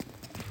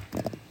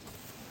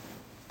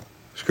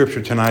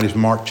Scripture tonight is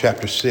Mark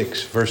chapter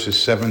 6, verses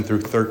 7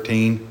 through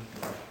 13.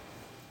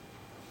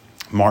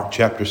 Mark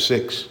chapter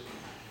 6,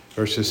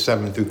 verses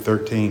 7 through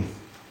 13.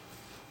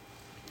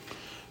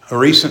 A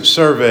recent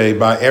survey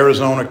by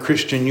Arizona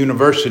Christian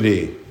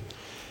University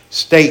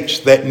states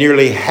that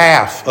nearly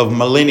half of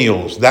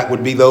millennials, that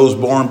would be those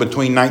born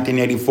between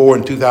 1984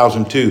 and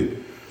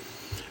 2002,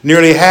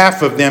 nearly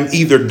half of them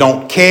either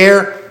don't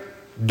care,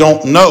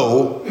 don't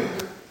know,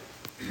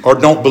 or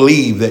don't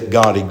believe that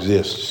God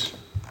exists.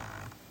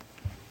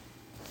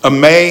 A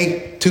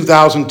May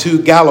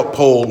 2002 Gallup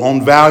poll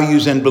on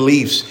values and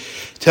beliefs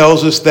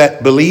tells us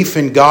that belief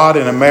in God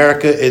in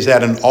America is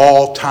at an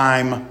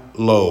all-time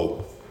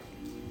low.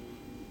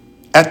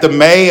 At the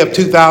May of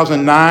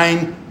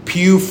 2009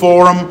 Pew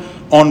Forum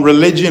on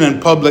Religion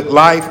and Public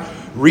Life,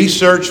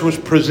 research was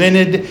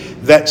presented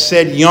that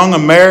said young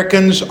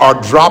Americans are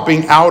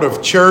dropping out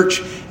of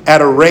church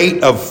at a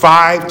rate of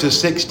 5 to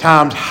 6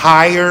 times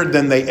higher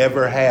than they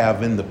ever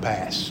have in the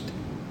past.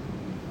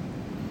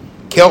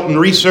 Kelton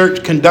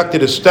Research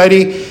conducted a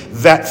study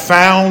that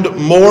found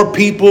more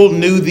people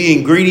knew the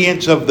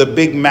ingredients of the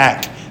Big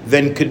Mac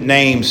than could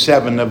name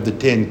 7 of the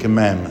 10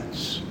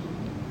 commandments.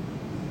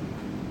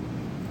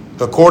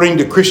 According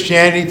to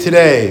Christianity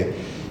Today,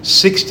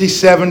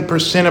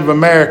 67% of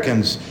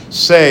Americans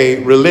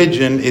say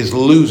religion is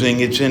losing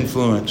its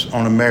influence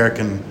on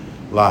American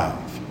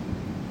life.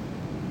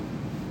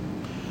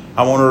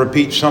 I want to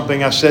repeat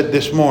something I said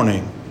this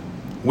morning.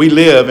 We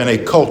live in a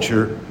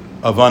culture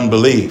of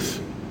unbelief.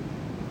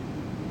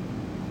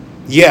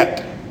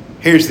 Yet,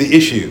 here's the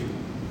issue.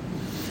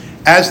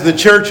 As the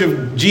Church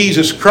of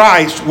Jesus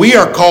Christ, we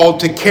are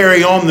called to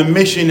carry on the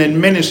mission and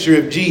ministry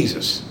of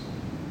Jesus.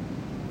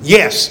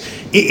 Yes,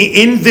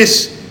 in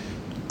this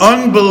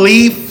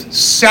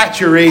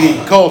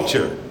unbelief-saturated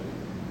culture,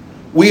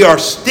 we are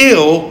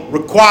still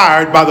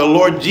required by the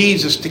Lord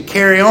Jesus to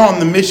carry on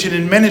the mission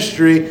and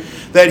ministry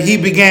that He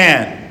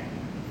began.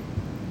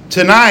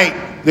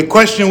 Tonight, the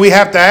question we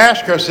have to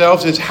ask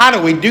ourselves is, how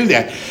do we do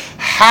that?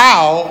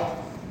 How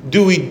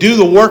do we do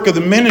the work of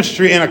the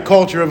ministry in a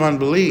culture of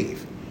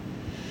unbelief?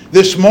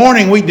 This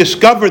morning we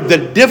discovered the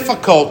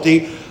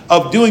difficulty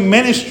of doing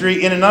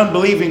ministry in an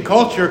unbelieving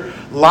culture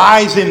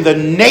lies in the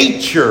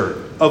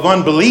nature of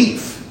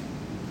unbelief.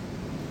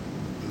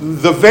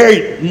 The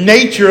very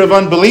nature of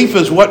unbelief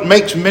is what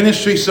makes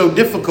ministry so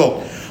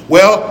difficult.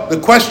 Well, the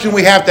question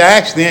we have to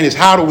ask then is,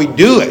 how do we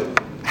do it?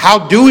 How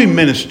do we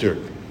minister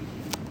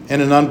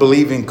in an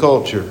unbelieving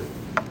culture?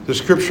 The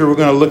scripture we're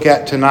going to look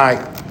at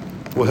tonight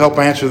will help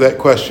answer that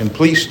question.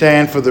 Please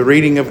stand for the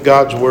reading of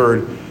God's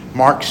Word,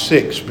 Mark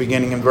 6,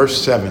 beginning in verse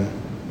 7.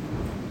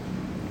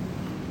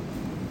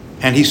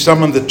 And He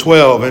summoned the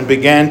 12 and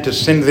began to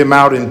send them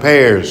out in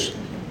pairs,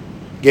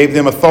 gave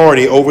them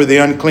authority over the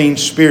unclean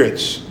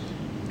spirits,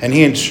 and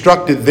He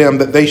instructed them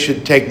that they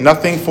should take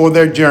nothing for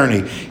their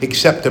journey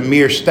except a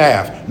mere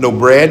staff, no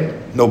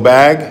bread, no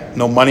bag,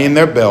 no money in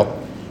their belt,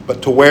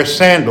 but to wear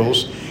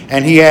sandals.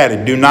 And He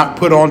added, do not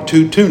put on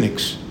 2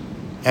 tunics.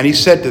 And He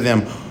said to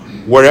them,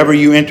 wherever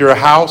you enter a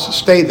house,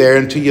 stay there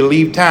until you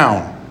leave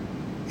town.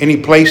 Any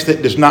place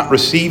that does not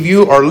receive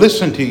you or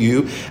listen to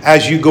you,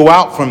 as you go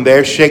out from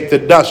there, shake the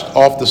dust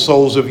off the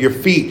soles of your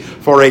feet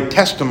for a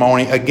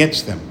testimony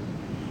against them.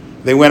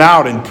 They went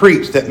out and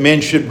preached that men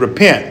should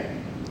repent,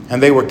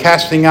 and they were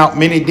casting out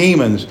many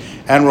demons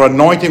and were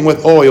anointing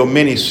with oil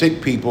many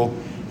sick people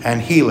and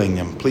healing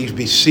them. Please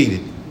be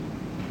seated.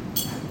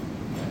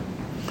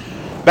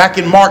 Back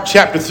in Mark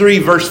chapter 3,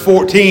 verse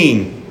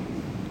 14,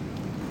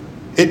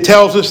 it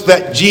tells us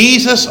that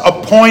Jesus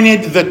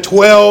appointed the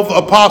 12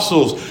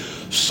 apostles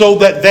so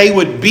that they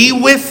would be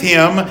with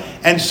Him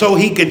and so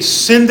He could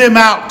send them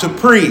out to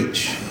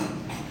preach.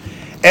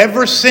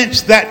 Ever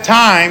since that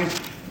time,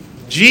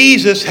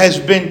 Jesus has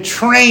been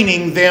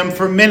training them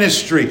for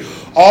ministry.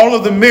 All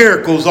of the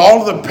miracles,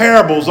 all of the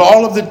parables,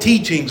 all of the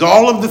teachings,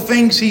 all of the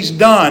things He's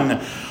done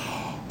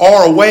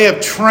are a way of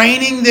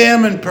training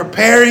them and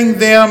preparing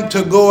them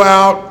to go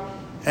out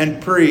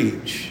and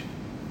preach.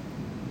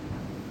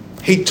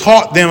 He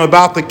taught them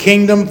about the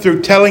kingdom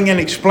through telling and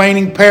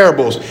explaining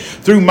parables.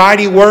 Through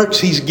mighty works,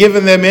 He's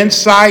given them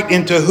insight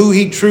into who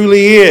He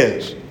truly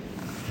is.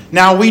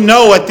 Now we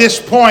know at this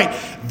point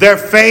their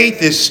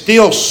faith is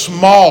still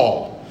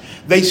small.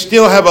 They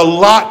still have a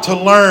lot to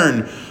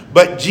learn.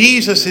 But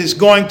Jesus is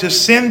going to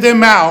send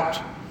them out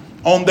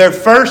on their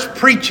first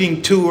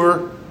preaching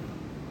tour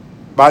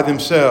by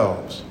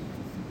themselves.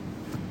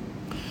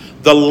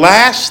 The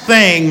last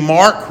thing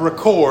Mark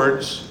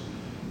records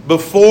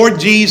before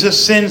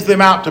Jesus sends them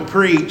out to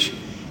preach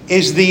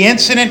is the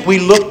incident we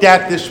looked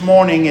at this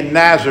morning in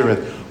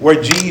Nazareth, where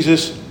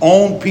Jesus'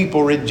 own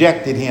people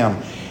rejected Him.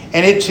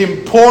 And it's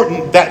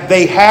important that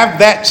they have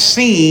that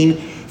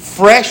scene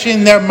fresh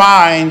in their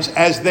minds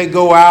as they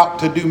go out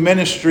to do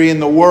ministry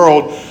in the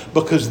world,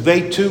 because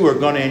they too are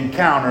going to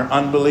encounter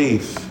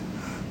unbelief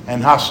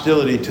and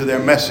hostility to their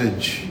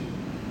message.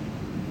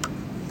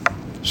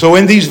 So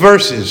in these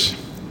verses,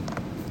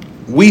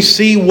 we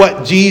see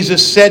what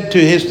Jesus said to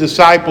His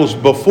disciples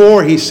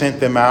before He sent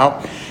them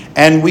out,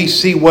 and we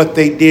see what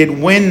they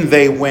did when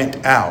they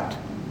went out.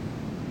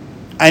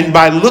 And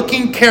by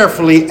looking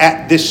carefully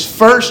at this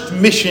first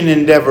mission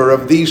endeavor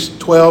of these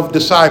 12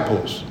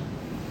 disciples,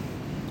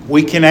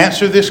 we can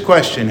answer this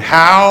question: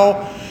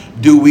 how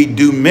do we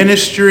do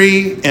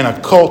ministry in a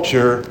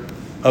culture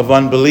of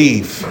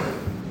unbelief?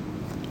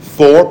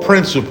 4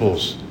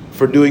 principles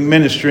for doing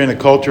ministry in a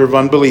culture of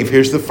unbelief.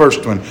 Here's the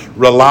first one: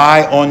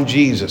 rely on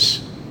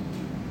Jesus.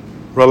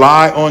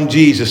 Rely on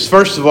Jesus.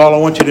 First of all, I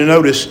want you to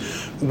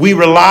notice we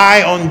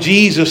rely on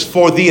Jesus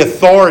for the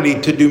authority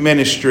to do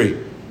ministry.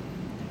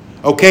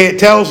 Okay, it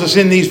tells us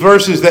in these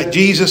verses that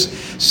Jesus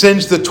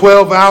sends the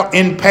 12 out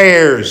in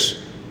pairs.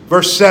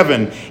 Verse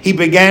 7, he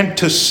began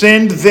to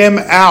send them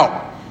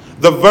out.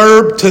 The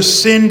verb to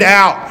send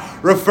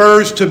out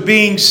refers to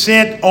being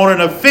sent on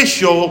an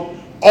official,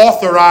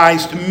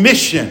 authorized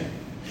mission.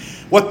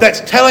 What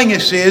that's telling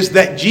us is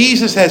that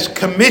Jesus has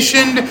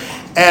commissioned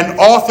and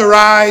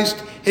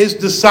authorized his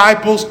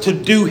disciples to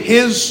do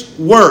his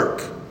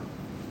work.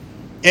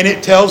 And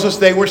it tells us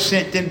they were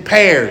sent in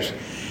pairs.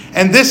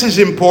 And this is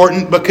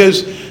important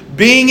because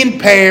being in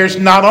pairs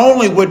not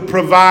only would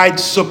provide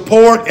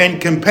support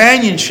and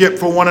companionship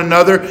for one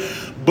another,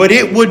 but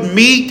it would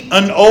meet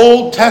an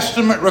Old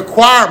Testament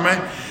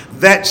requirement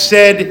that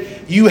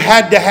said you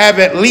had to have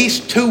at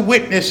least 2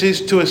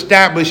 witnesses to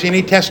establish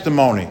any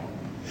testimony.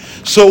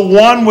 So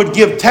one would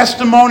give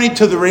testimony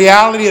to the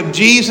reality of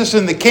Jesus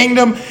and the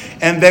kingdom,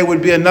 and there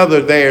would be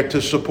another there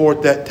to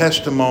support that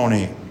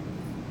testimony.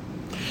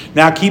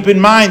 Now keep in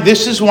mind,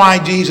 this is why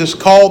Jesus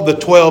called the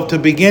 12 to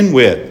begin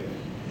with.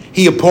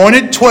 He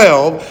appointed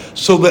 12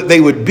 so that they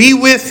would be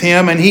with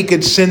him and he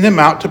could send them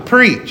out to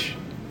preach.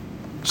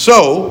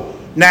 So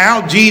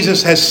now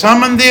Jesus has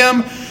summoned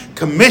them,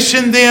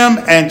 commissioned them,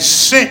 and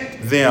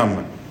sent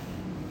them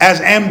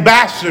as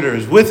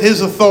ambassadors with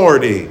his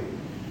authority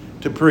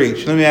to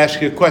preach. Let me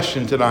ask you a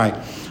question tonight.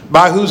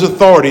 By whose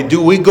authority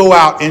do we go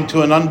out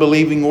into an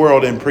unbelieving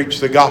world and preach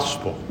the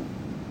gospel?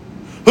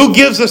 Who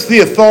gives us the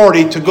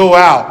authority to go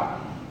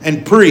out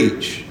and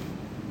preach?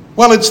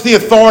 Well, it's the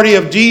authority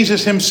of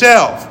Jesus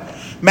himself.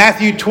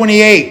 Matthew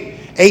 28,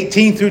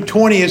 18 through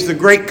 20 is the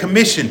Great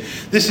Commission.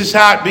 This is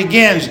how it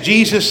begins.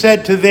 Jesus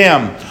said to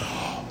them,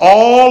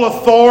 "All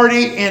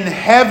authority in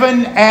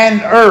heaven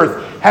and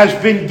earth has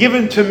been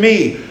given to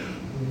me.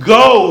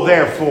 Go,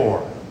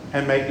 therefore,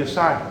 and make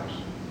disciples."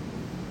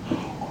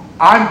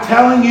 I'm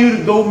telling you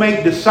to go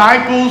make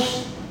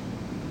disciples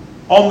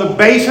on the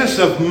basis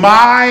of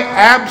my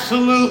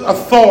absolute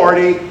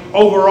authority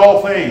over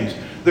all things.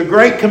 The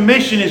Great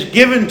Commission is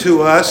given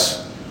to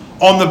us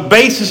on the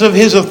basis of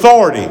his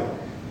authority.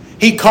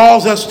 He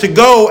calls us to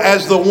go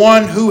as the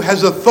one who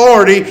has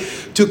authority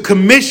to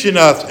commission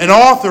us and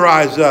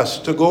authorize us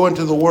to go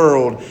into the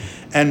world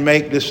and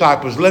make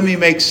disciples. Let me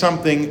make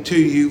something to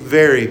you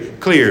very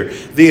clear.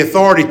 The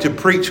authority to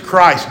preach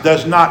Christ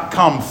does not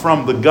come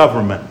from the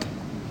government.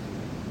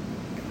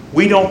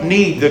 We don't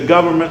need the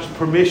government's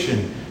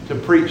permission to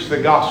preach the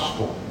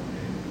gospel.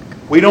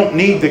 We don't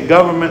need the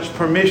government's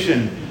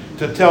permission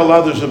to tell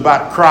others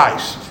about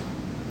Christ.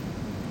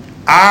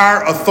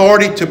 Our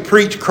authority to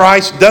preach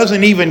Christ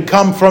doesn't even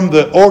come from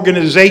the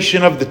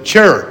organization of the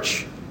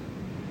church.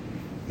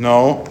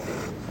 No.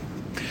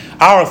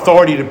 Our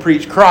authority to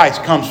preach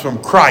Christ comes from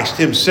Christ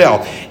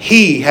himself.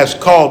 He has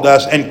called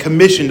us and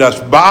commissioned us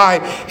by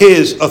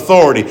his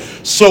authority.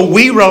 So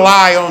we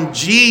rely on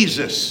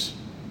Jesus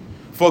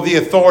for the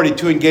authority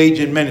to engage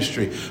in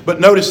ministry.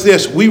 But notice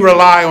this, we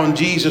rely on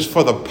Jesus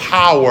for the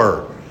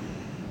power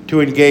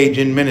to engage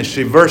in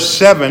ministry. Verse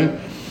 7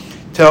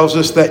 tells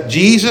us that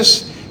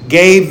Jesus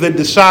gave the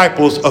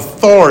disciples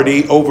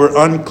authority over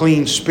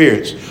unclean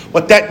spirits.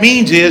 What that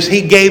means is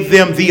he gave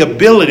them the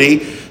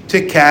ability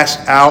to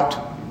cast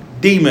out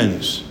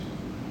demons.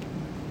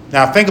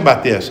 Now think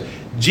about this.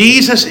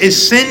 Jesus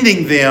is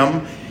sending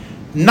them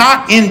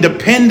not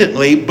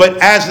independently, but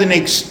as an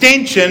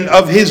extension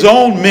of his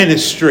own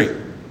ministry.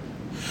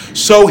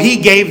 So he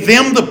gave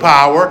them the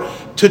power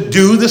to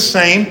do the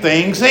same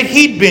things that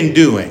he'd been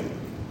doing.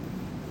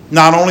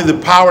 Not only the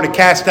power to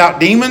cast out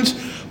demons,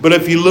 but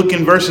if you look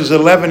in verses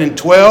 11 and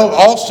 12,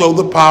 also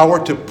the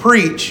power to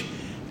preach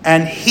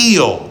and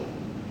heal.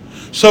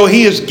 So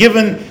he has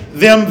given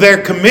them their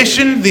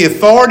commission, the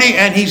authority,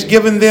 and he's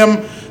given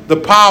them the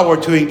power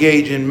to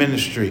engage in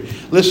ministry.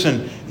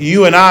 Listen,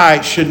 you and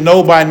I should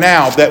know by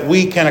now that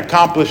we can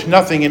accomplish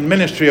nothing in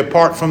ministry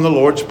apart from the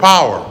Lord's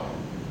power.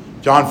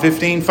 John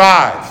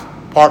 15:5.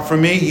 Apart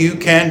from me, you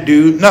can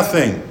do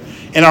nothing.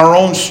 In our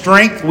own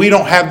strength, we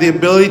don't have the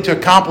ability to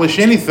accomplish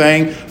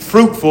anything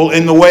fruitful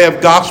in the way of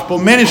gospel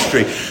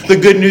ministry. The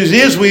good news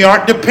is we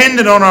aren't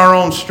dependent on our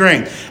own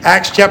strength.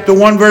 Acts chapter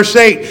 1 verse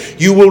 8,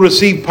 you will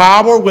receive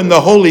power when the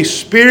Holy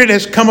Spirit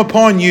has come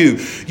upon you.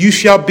 You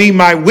shall be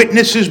my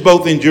witnesses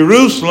both in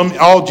Jerusalem,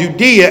 all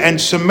Judea and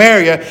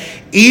Samaria,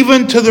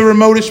 even to the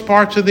remotest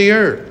parts of the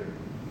earth.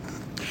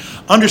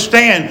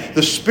 Understand,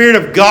 the Spirit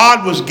of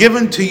God was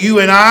given to you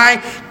and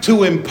I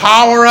to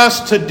empower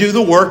us to do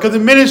the work of the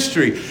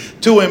ministry,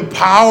 to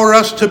empower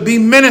us to be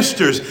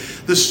ministers.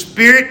 The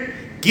Spirit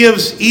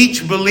gives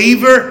each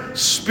believer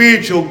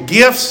spiritual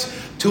gifts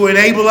to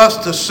enable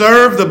us to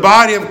serve the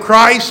body of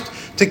Christ,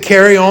 to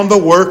carry on the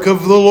work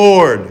of the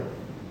Lord.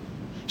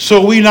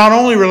 So we not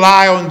only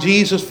rely on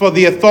Jesus for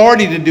the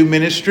authority to do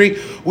ministry,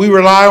 we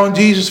rely on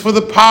Jesus for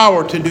the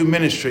power to do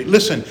ministry.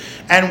 Listen,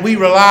 and we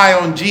rely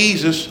on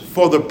Jesus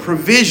for the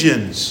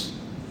provisions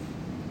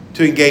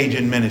to engage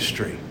in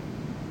ministry.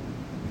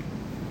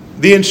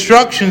 The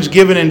instructions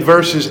given in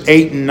verses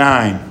 8 and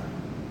 9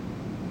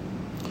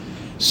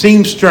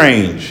 seem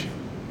strange,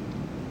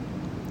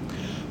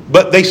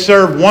 but they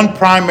serve one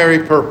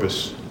primary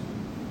purpose.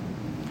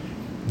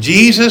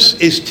 Jesus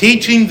is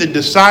teaching the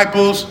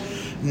disciples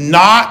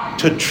not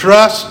to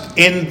trust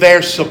in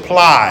their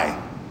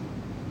supply,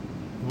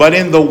 but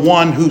in the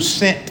one who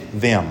sent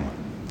them.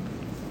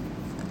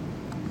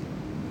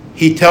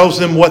 He tells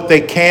them what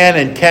they can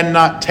and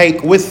cannot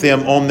take with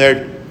them on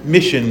their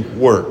mission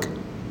work.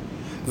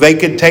 They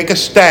could take a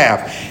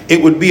staff.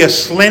 It would be a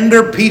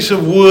slender piece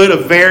of wood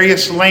of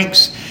various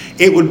lengths.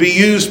 It would be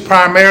used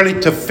primarily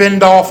to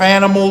fend off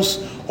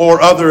animals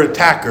or other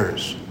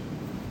attackers.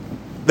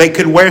 They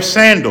could wear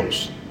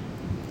sandals,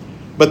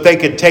 but they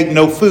could take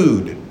no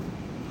food.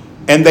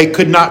 And they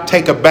could not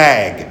take a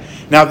bag.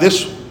 Now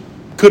this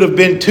could have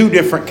been two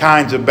different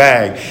kinds of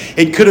bag.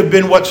 It could have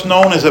been what's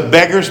known as a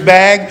beggar's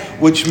bag,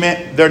 which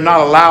meant they're not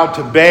allowed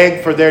to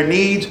beg for their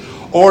needs.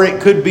 Or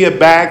it could be a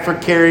bag for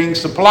carrying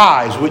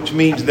supplies, which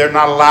means they're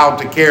not allowed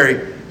to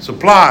carry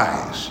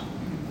supplies.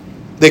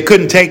 They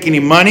couldn't take any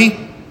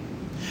money.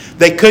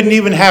 They couldn't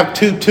even have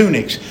two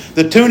tunics.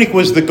 The tunic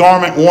was the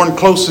garment worn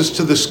closest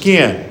to the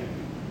skin.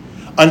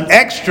 An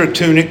extra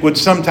tunic would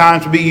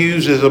sometimes be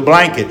used as a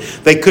blanket.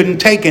 They couldn't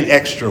take an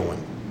extra one.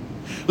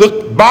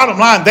 Look, bottom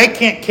line, they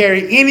can't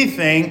carry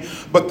anything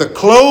but the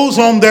clothes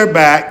on their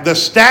back, the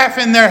staff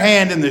in their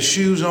hand, and the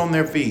shoes on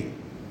their feet.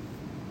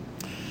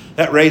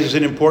 That raises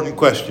an important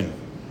question.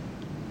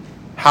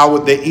 How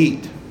would they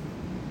eat?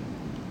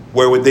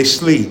 Where would they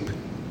sleep?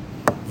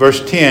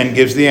 Verse 10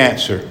 gives the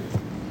answer.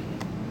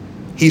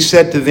 He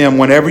said to them,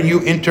 whenever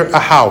you enter a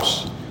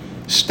house,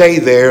 stay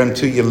there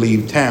until you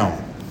leave town.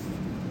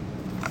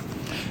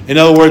 In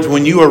other words,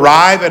 when you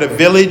arrive at a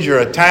village or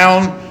a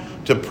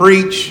town to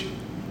preach,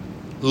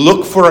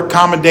 look for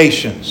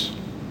accommodations.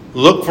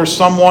 Look for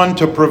someone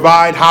to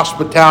provide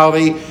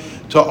hospitality,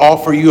 to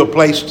offer you a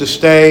place to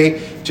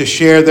stay, to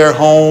share their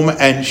home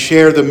and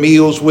share the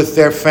meals with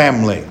their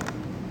family.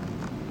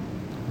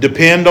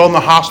 Depend on the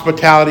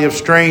hospitality of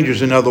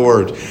strangers, in other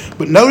words.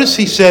 But notice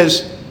he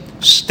says,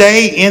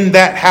 stay in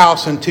that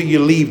house until you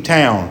leave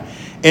town.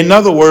 In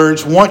other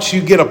words, once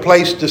you get a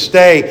place to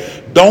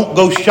stay, don't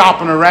go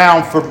shopping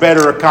around for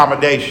better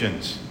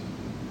accommodations.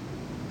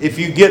 If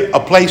you get a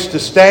place to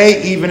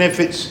stay, even if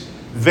it's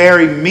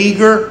very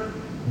meager,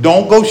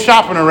 don't go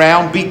shopping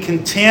around. Be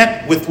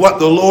content with what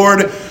the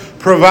Lord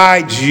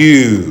provides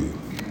you.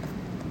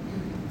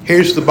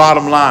 Here's the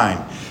bottom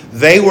line.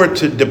 They were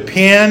to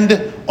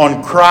depend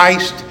on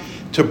Christ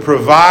to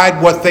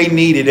provide what they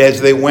needed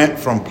as they went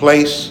from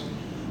place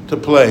to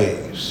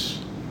place.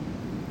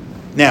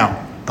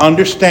 Now,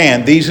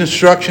 understand, these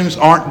instructions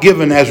aren't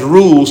given as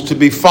rules to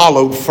be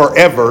followed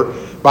forever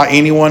by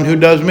anyone who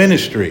does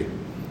ministry.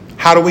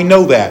 How do we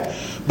know that?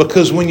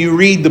 Because when you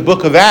read the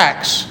book of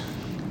Acts,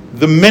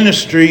 the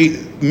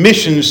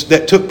missions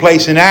that took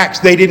place in Acts,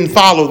 they didn't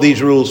follow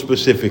these rules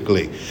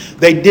specifically.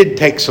 They did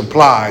take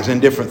supplies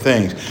and different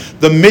things.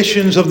 The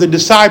missions of the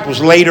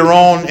disciples later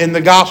on in the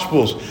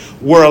Gospels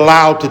were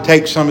allowed to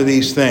take some of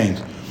these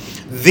things.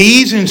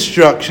 These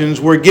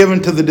instructions were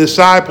given to the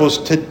disciples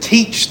to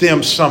teach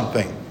them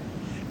something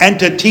and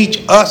to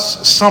teach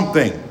us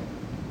something.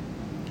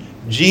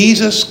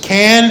 Jesus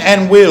can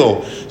and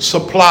will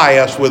supply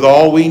us with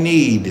all we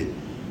need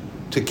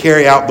to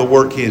carry out the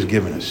work he has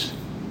given us.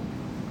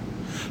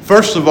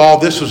 First of all,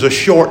 this was a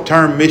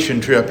short-term mission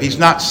trip. He's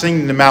not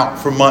sending them out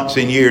for months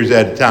and years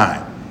at a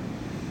time.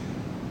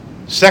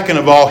 Second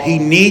of all, he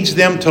needs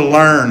them to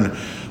learn.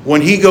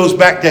 When he goes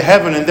back to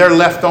heaven and they're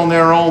left on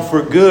their own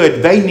for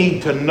good, they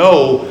need to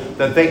know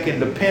that they can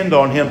depend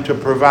on him to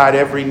provide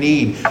every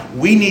need.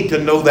 We need to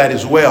know that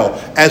as well.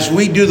 As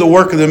we do the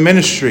work of the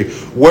ministry,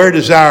 where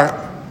does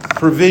our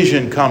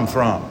provision come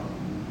from?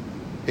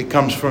 It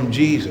comes from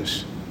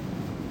Jesus.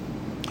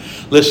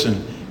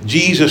 Listen,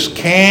 Jesus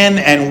can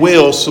and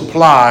will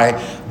supply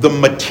the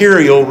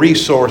material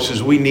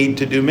resources we need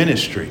to do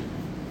ministry.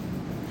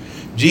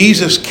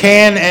 Jesus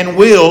can and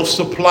will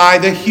supply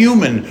the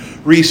human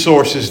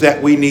resources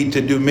that we need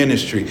to do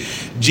ministry.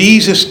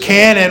 Jesus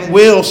can and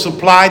will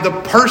supply the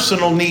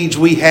personal needs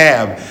we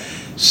have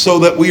so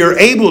that we are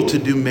able to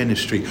do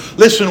ministry.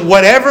 Listen,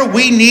 whatever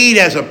we need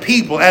as a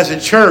people, as a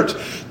church,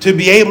 to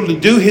be able to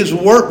do his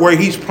work where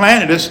he's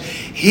planted us,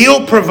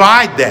 he'll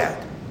provide that.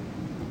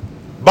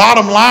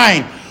 Bottom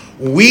line,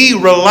 we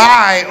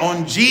rely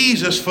on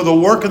Jesus for the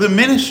work of the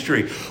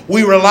ministry.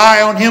 We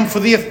rely on him for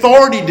the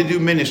authority to do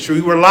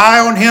ministry. We rely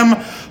on him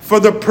for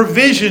the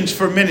provisions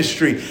for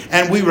ministry.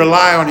 And we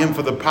rely on him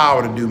for the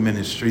power to do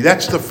ministry.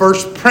 That's the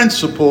first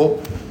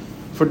principle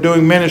for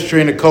doing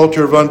ministry in a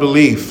culture of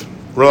unbelief.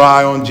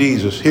 Rely on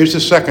Jesus. Here's the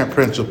second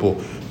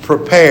principle.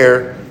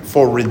 Prepare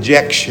for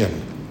rejection.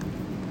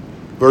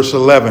 Verse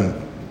 11.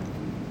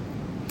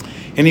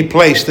 Any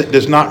place that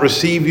does not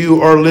receive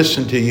you or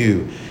listen to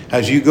you,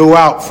 as you go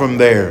out from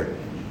there,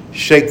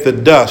 shake the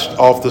dust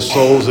off the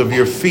soles of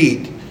your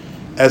feet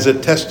as a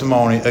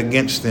testimony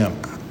against them.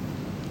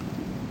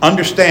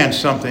 Understand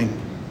something.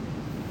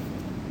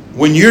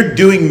 When you're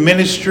doing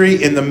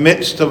ministry in the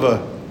midst of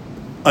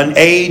an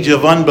age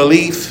of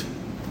unbelief,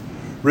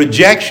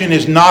 rejection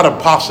is not a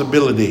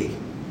possibility.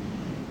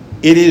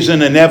 It is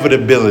an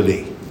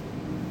inevitability.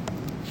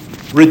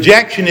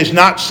 Rejection is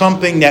not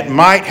something that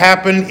might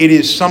happen. It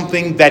is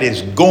something that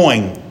is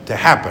going to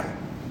happen.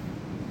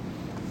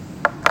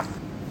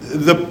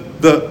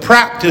 The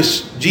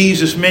practice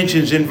Jesus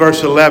mentions in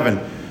verse 11,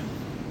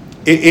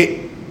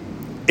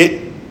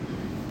 it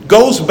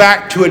goes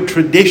back to a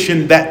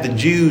tradition that the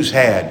Jews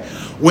had.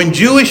 When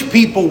Jewish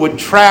people would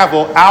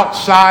travel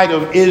outside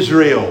of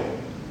Israel,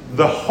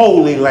 the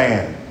Holy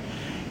Land,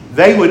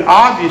 they would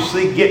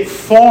obviously get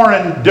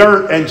foreign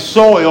dirt and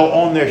soil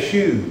on their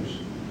shoes.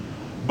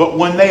 But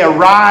when they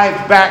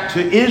arrived back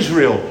to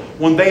Israel,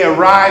 when they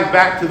arrived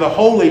back to the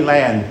Holy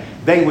Land,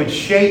 they would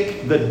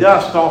shake the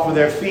dust off of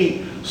their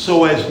feet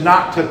so as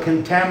not to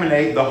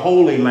contaminate the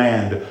Holy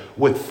Land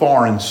with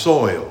foreign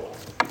soil.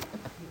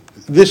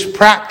 This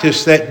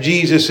practice that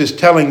Jesus is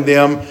telling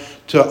them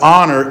to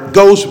honor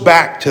goes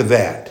back to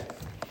that.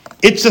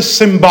 It's a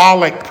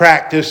symbolic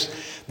practice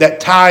that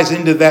ties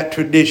into that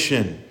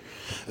tradition.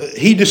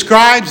 He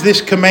describes this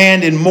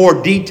command in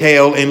more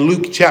detail in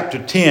Luke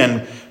chapter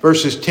 10,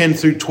 verses 10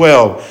 through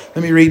 12.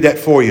 Let me read that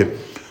for you.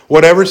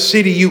 Whatever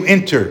city you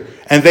enter,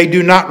 and they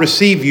do not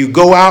receive you,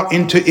 go out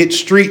into its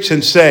streets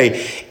and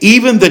say,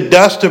 even the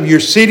dust of your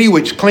city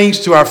which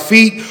clings to our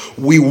feet,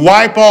 we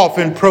wipe off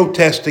in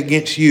protest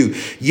against you.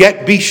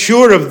 Yet be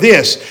sure of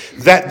this,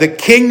 that the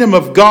kingdom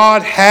of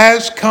God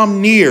has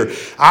come near.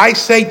 I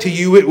say to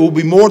you, it will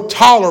be more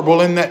tolerable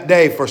in that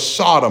day for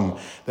Sodom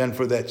than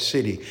for that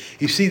city.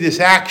 You see this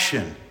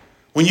action.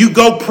 When you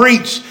go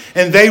preach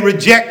and they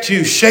reject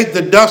you, shake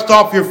the dust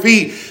off your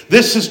feet.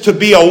 This is to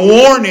be a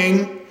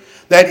warning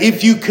that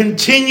if you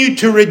continue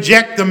to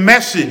reject the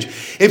message,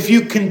 if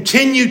you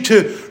continue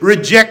to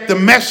reject the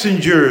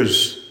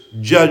messengers,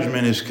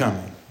 judgment is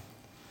coming.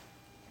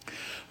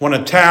 When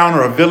a town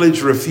or a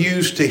village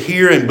refuse to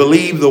hear and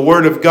believe the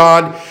word of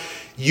God,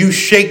 you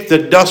shake the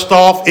dust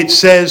off, it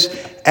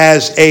says,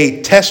 as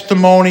a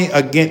testimony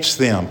against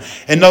them.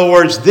 In other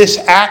words, this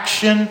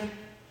action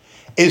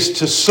is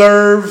to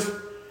serve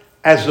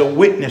as a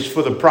witness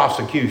for the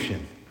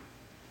prosecution.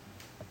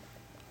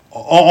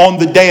 On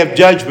the day of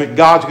judgment,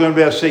 God's going to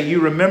be able to say, you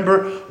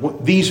remember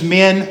these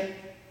men?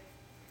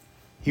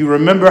 You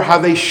remember how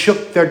they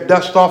shook their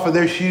dust off of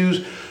their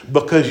shoes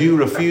because you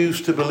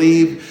refused to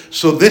believe?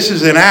 So this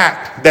is an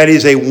act that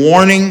is a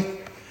warning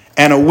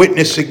and a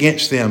witness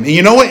against them. And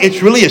you know what?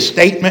 It's really a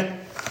statement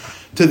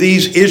to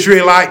these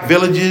Israelite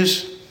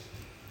villages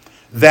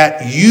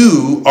that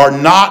you are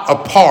not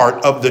a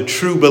part of the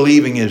true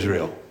believing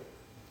Israel.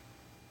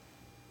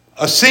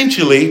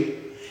 Essentially,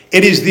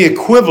 it is the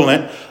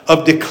equivalent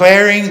of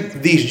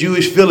declaring these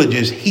Jewish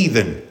villages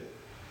heathen.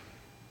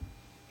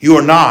 You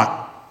are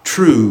not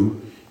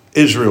true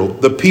Israel.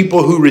 The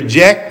people who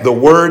reject the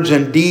words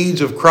and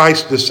deeds of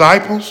Christ's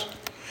disciples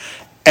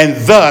and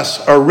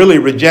thus are really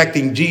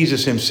rejecting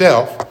Jesus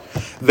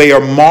himself, they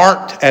are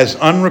marked as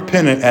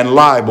unrepentant and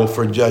liable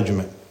for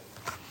judgment.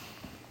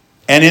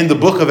 And in the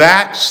book of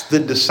Acts, the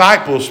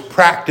disciples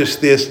practice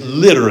this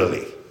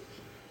literally.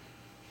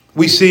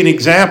 We see an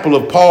example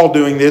of Paul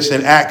doing this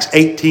in Acts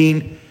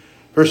 18,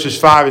 verses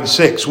 5 and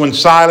 6. When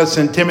Silas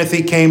and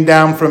Timothy came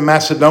down from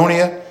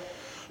Macedonia,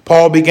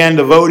 Paul began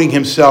devoting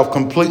himself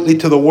completely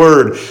to the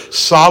word,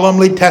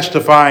 solemnly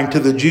testifying to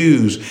the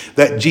Jews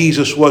that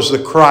Jesus was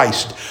the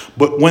Christ.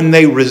 But when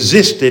they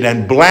resisted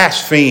and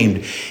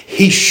blasphemed,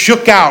 he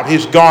shook out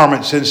his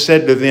garments and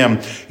said to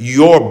them,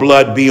 your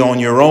blood be on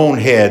your own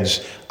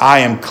heads. I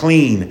am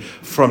clean.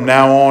 From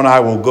now on, I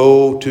will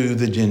go to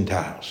the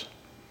Gentiles.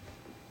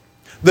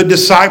 The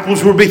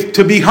disciples were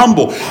to be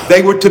humble.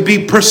 They were to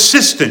be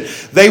persistent.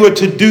 They were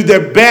to do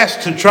their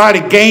best to try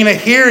to gain a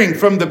hearing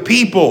from the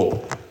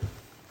people.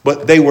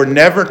 But they were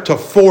never to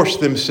force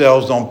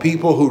themselves on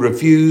people who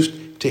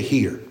refused to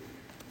hear.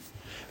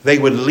 They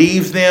would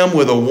leave them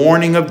with a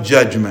warning of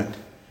judgment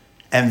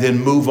and then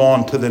move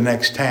on to the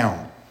next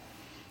town.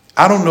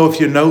 I don't know if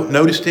you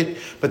noticed it,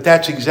 but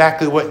that's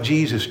exactly what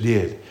Jesus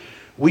did.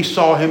 We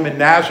saw him in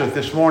Nazareth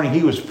this morning.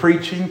 He was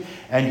preaching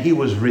and he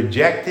was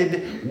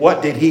rejected.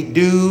 What did he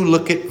do?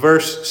 Look at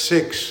verse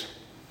 6.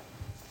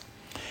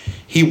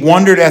 He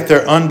wondered at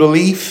their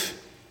unbelief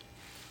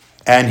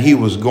and he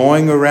was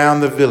going around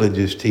the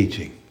villages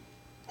teaching.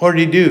 What did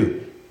he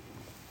do?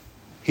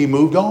 He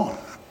moved on.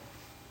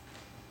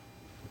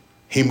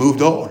 He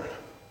moved on.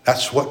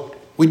 That's what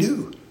we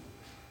do.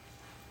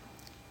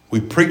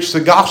 We preach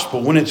the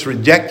gospel. When it's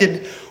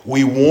rejected,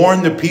 we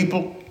warn the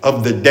people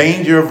of the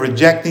danger of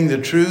rejecting the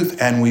truth,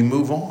 and we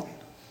move on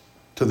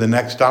to the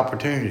next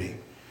opportunity.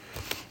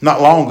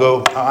 Not long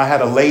ago, I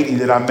had a lady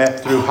that I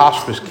met through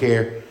hospice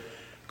care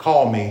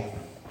call me.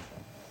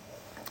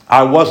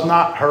 I was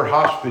not her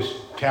hospice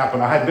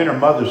chaplain. I had been her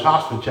mother's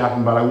hospice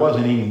chaplain, but I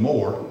wasn't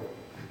anymore.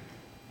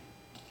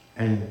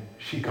 And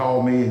she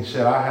called me and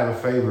said, I have a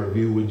favor of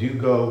you. Would you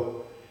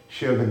go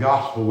share the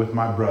gospel with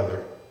my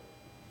brother?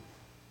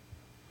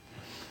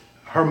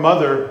 Her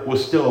mother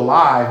was still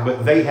alive,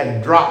 but they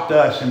had dropped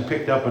us and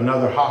picked up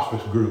another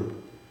hospice group.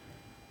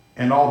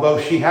 And although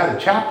she had a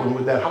chaplain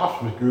with that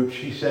hospice group,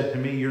 she said to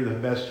me, you're the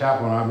best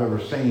chaplain I've ever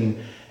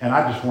seen. And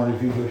I just wondered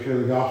if you could share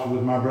the gospel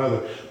with my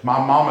brother.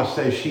 My mama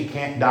says she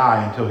can't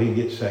die until he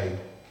gets saved.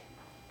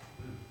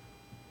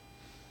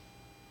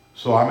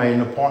 So I made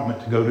an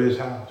appointment to go to his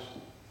house.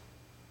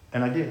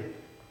 And I did.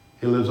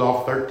 He lives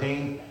off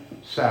 13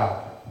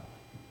 South.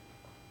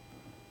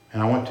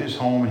 And I went to his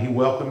home and he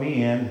welcomed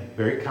me in,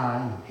 very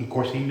kind. Of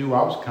course, he knew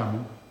I was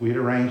coming. We had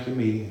arranged a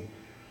meeting.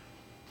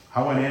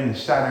 I went in and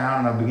sat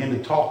down and I began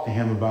to talk to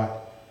him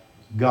about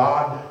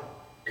God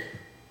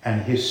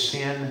and his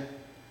sin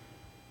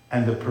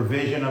and the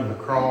provision of the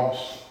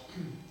cross,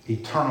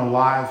 eternal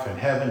life and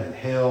heaven and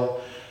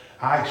hell.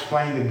 I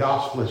explained the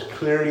gospel as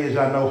clearly as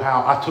I know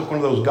how. I took one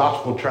of those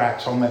gospel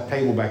tracts on that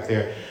table back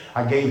there.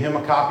 I gave him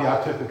a copy.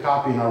 I took a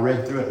copy and I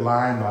read through it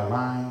line by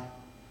line.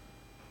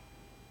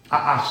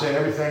 I said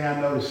everything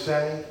I know to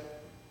say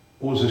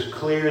was as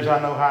clear as I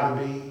know how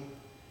to be.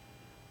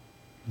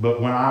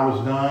 But when I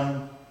was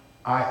done,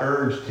 I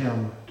urged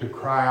him to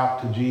cry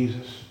out to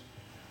Jesus,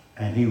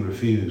 and he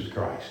refused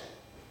Christ.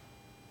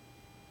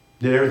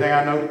 Did everything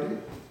I know to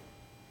do.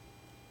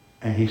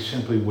 And he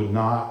simply would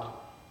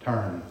not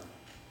turn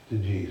to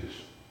Jesus.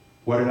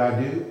 What did I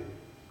do?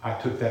 I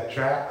took that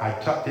tract, I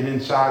tucked it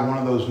inside one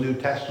of those New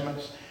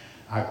Testaments,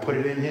 I put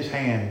it in his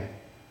hand,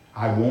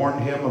 I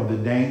warned him of the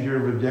danger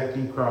of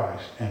rejecting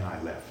Christ, and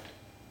I left.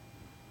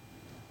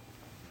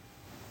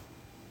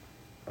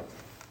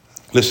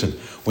 Listen,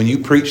 when you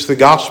preach the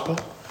gospel,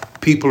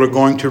 people are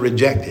going to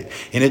reject it.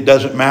 And it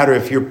doesn't matter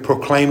if you're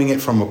proclaiming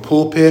it from a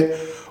pulpit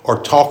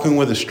or talking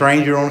with a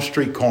stranger on a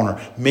street corner.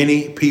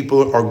 Many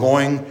people are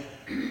going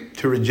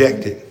to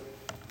reject it.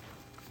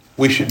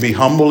 We should be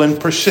humble and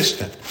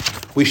persistent.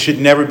 We should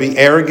never be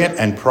arrogant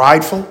and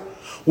prideful.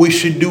 We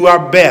should do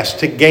our best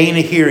to gain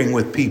a hearing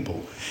with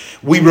people.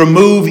 We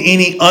remove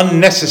any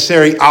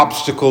unnecessary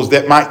obstacles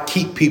that might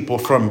keep people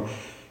from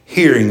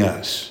hearing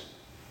us.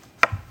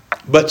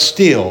 But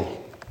still,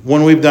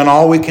 when we've done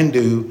all we can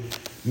do,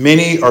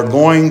 many are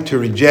going to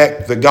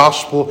reject the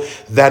gospel.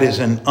 That is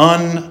an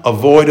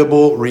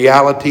unavoidable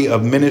reality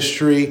of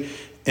ministry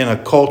in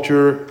a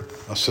culture,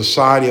 a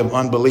society of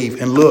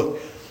unbelief. And look,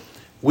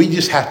 we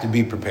just have to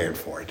be prepared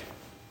for it.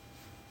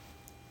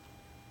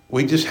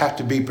 We just have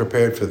to be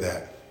prepared for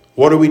that.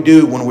 What do we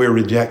do when we're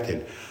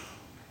rejected?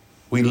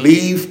 We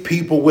leave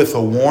people with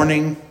a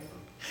warning,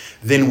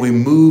 then we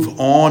move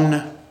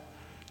on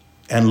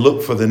and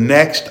look for the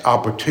next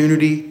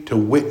opportunity to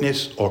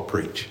witness or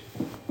preach.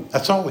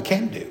 That's all we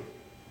can do.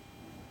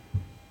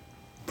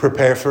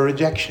 Prepare for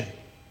rejection.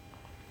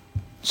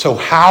 So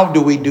how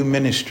do we do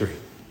ministry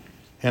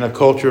in a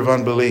culture of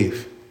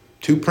unbelief?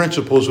 2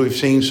 principles we've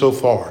seen so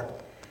far.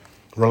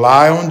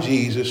 Rely on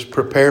Jesus,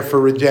 prepare for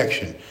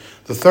rejection.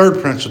 The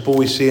third principle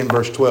we see in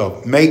verse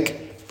 12.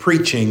 Make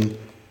preaching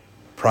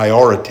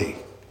priority.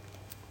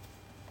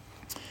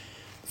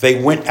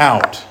 They went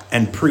out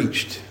and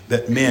preached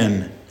that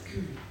men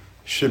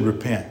should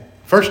repent.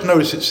 First,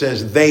 notice it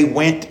says they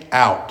went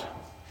out.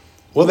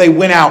 Well, they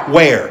went out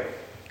where?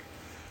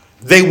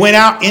 They went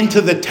out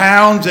into the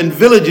towns and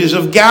villages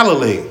of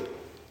Galilee,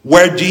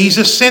 where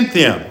Jesus sent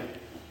them.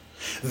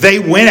 They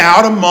went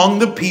out among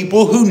the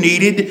people who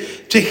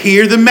needed to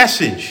hear the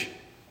message.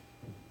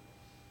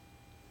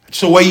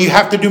 It's the way you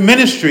have to do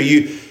ministry.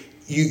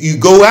 You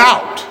go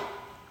out.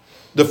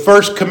 The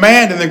first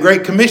command in the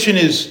Great Commission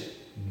is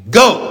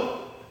go.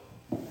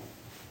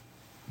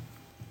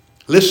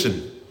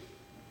 Listen,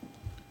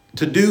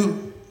 to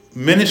do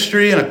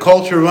ministry in a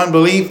culture of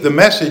unbelief, the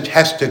message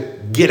has to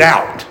get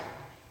out.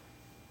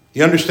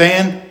 You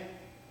understand?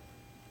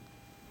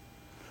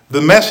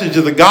 The message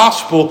of the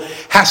gospel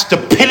has to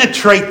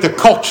penetrate the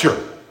culture.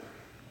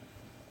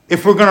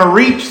 If we're going to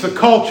reach the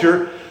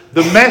culture,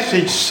 the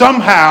message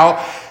somehow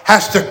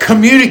has to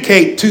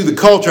communicate to the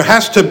culture,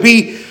 has to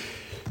be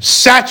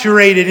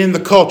saturated in the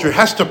culture,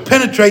 has to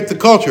penetrate the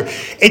culture.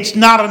 It's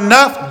not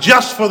enough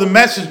just for the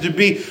message to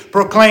be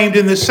proclaimed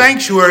in the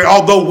sanctuary,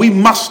 although we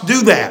must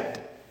do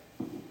that.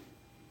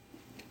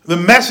 The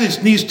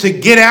message needs to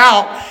get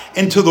out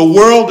into the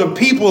world of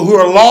people who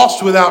are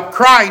lost without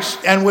Christ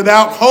and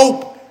without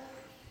hope.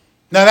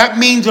 Now that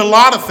means a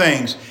lot of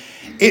things.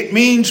 It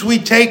means we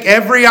take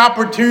every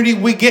opportunity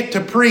we get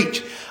to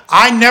preach.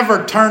 I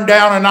never turn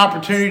down an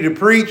opportunity to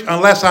preach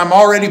unless I'm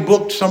already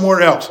booked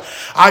somewhere else.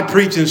 I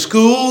preach in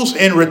schools,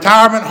 in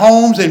retirement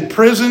homes, in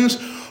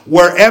prisons,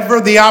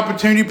 wherever the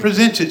opportunity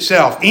presents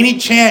itself. Any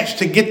chance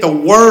to get the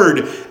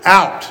word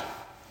out.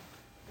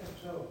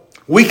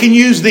 We can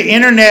use the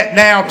internet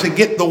now to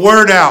get the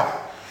word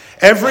out.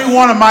 Every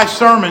one of my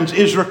sermons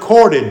is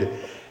recorded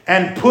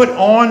and put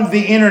on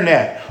the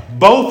internet.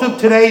 Both of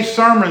today's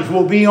sermons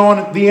will be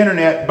on the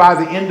internet by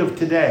the end of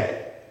today.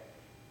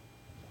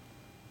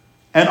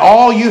 And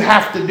all you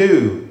have to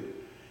do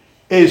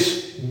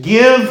is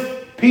give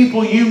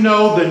people you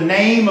know the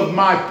name of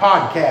my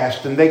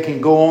podcast, and they can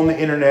go on the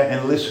internet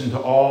and listen to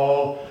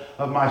all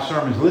of my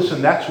sermons.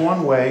 Listen, that's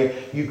one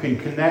way you can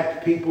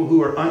connect people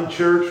who are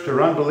unchurched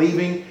or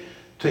unbelieving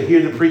to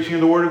hear the preaching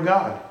of the Word of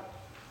God.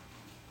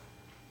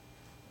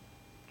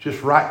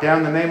 Just write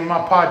down the name of my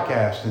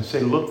podcast and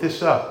say, look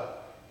this up.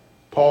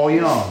 Paul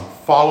Young,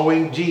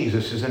 Following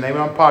Jesus is the name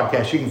of my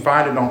podcast. You can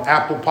find it on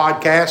Apple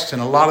Podcasts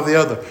and a lot of the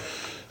other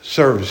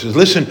services.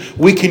 Listen,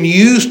 we can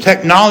use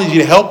technology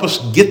to help us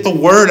get the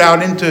word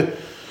out into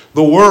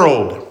the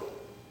world.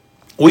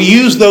 We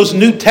use those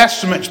New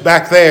Testaments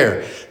back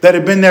there that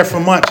have been there for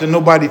months and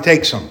nobody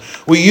takes them.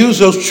 We use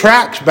those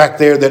tracts back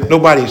there that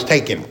nobody's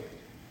taken.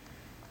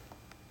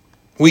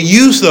 We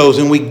use those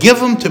and we give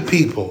them to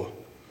people.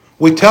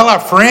 We tell our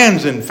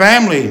friends and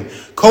family,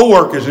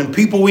 co-workers, and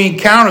people we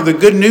encounter the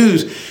good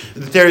news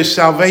that there is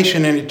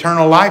salvation and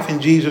eternal life in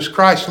Jesus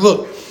Christ.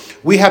 Look,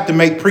 we have to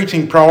make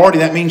preaching priority.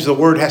 That means the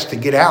word has to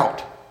get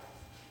out.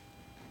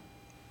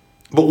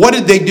 But what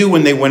did they do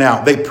when they went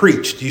out? They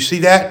preached. Do you see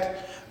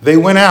that? They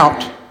went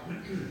out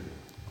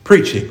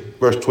preaching,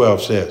 verse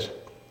 12 says.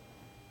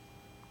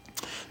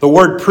 The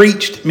word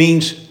preached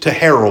means to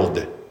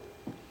herald.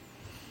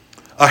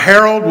 A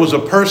herald was a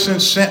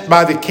person sent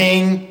by the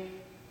king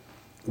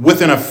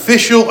with an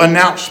official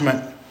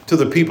announcement to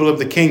the people of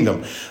the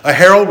kingdom. A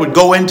herald would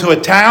go into a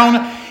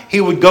town. He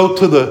would go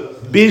to the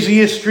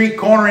busiest street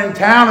corner in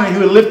town and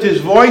he would lift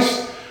his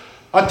voice.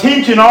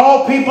 Attention,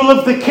 all people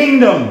of the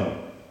kingdom.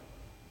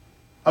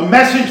 A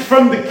message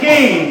from the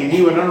king. And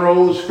he would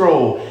unroll the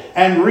scroll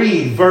and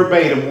read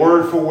verbatim,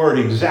 word for word,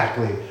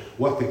 exactly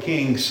what the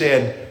king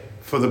said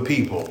for the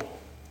people.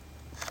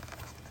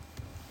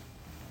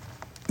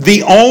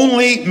 The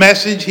only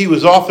message he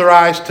was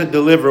authorized to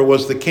deliver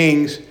was the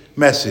king's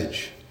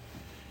message.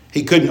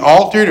 He couldn't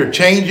alter it or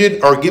change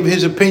it or give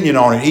his opinion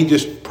on it. He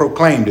just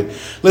proclaimed it.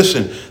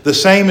 Listen, the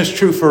same is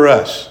true for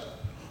us.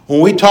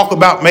 When we talk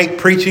about make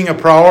preaching a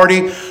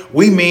priority,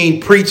 we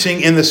mean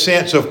preaching in the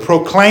sense of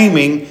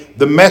proclaiming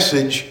the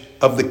message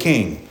of the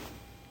king.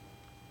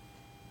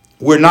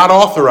 We're not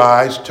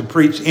authorized to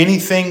preach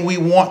anything we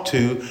want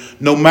to,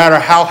 no matter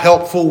how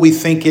helpful we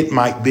think it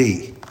might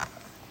be.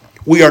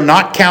 We are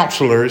not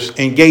counselors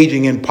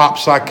engaging in pop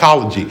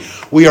psychology.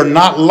 We are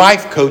not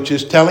life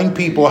coaches telling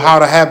people how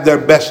to have their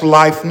best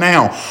life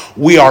now.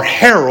 We are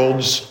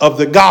heralds of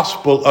the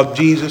gospel of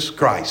Jesus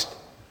Christ.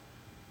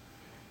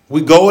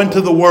 We go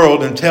into the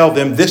world and tell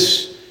them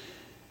this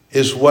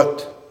is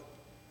what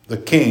the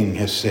king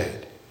has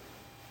said.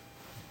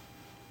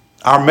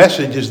 Our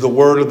message is the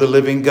word of the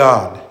living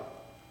God.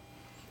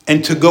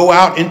 And to go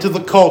out into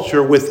the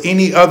culture with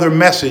any other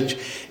message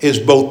is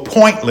both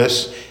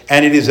pointless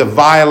and it is a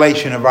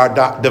violation of our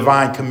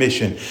divine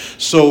commission.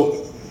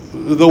 So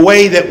the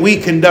way that we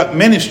conduct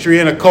ministry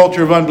in a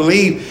culture of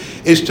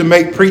unbelief is to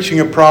make preaching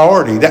a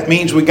priority. That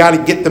means we got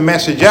to get the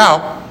message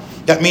out.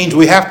 That means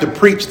we have to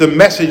preach the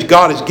message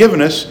God has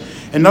given us.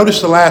 And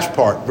notice the last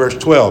part, verse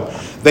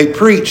 12. They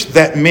preached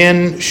that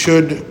men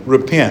should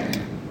repent.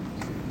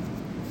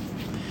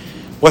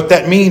 What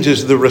that means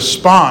is the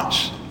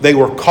response they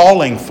were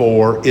calling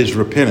for is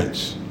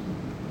repentance.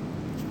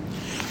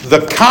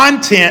 The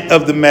content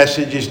of the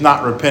message is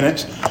not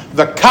repentance.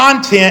 The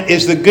content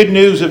is the good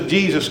news of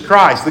Jesus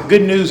Christ, the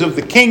good news of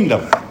the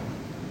kingdom.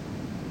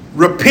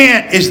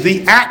 Repent is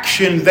the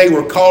action they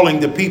were calling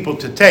the people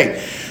to take.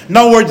 In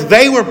other words,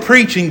 they were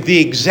preaching the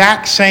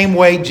exact same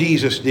way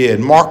Jesus did.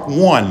 Mark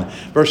 1,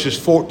 verses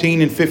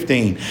 14 and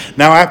 15.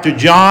 Now, after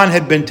John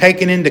had been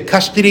taken into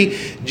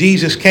custody,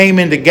 Jesus came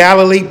into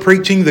Galilee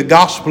preaching the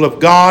gospel of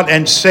God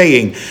and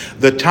saying,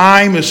 "The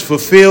time is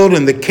fulfilled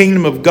and the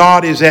kingdom of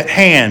God is at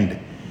hand.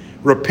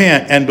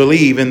 Repent and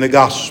believe in the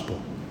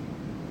gospel."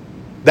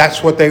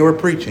 That's what they were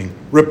preaching.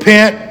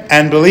 Repent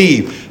and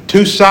believe.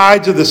 Two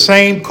sides of the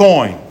same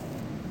coin.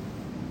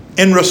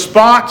 In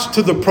response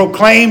to the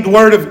proclaimed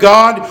word of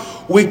God,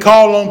 we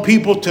call on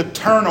people to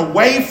turn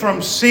away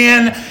from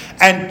sin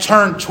and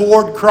turn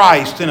toward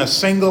Christ in a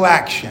single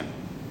action.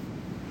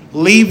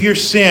 Leave your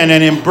sin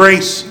and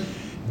embrace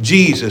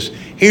Jesus.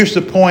 Here's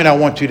the point I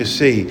want you to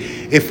see.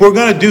 If we're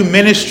going to do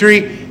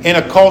ministry in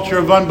a culture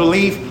of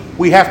unbelief,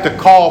 we have to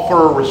call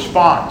for a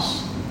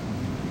response.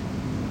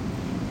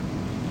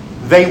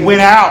 They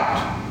went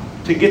out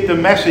to get the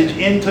message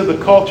into the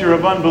culture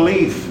of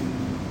unbelief.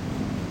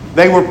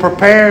 They were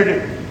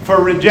prepared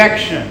for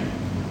rejection.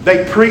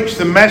 They preached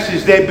the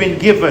message they'd been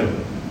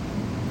given.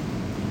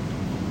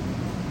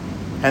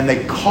 And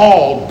they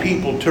called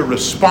people to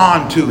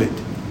respond to it.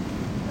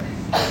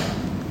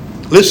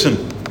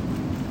 Listen,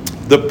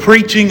 the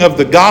preaching of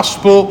the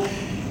gospel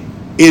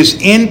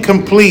is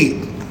incomplete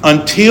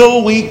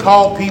until we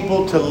call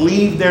people to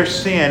leave their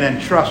sin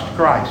and trust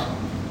Christ.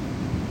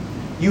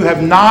 You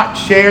have not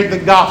shared the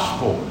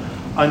gospel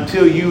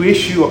until you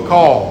issue a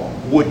call.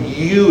 Would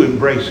you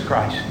embrace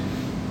Christ?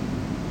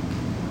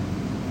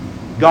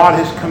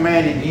 God has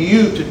commanded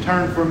you to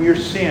turn from your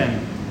sin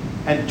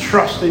and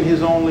trust in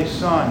His only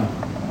Son.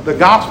 The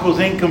gospel is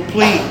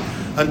incomplete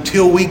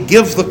until we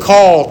give the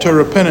call to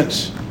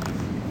repentance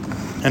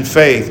and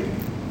faith.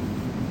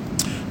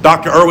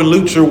 Dr. Erwin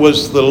Lutzer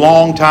was the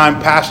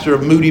longtime pastor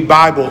of Moody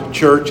Bible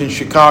Church in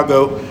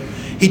Chicago.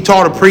 He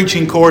taught a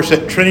preaching course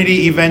at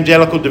Trinity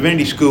Evangelical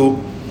Divinity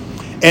School.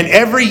 And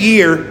every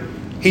year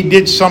he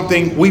did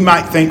something we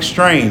might think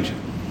strange.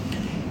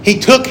 He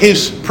took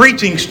his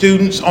preaching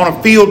students on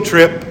a field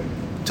trip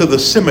to the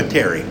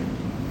cemetery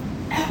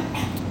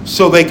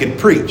so they could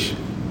preach.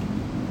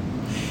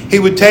 He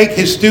would take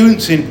his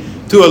students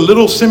to a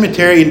little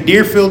cemetery in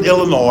Deerfield,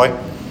 Illinois,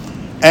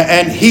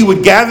 and he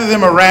would gather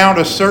them around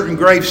a certain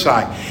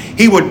gravesite.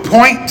 He would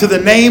point to the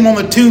name on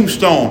the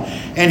tombstone,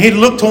 and he'd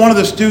look to one of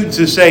the students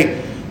and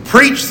say,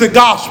 "Preach the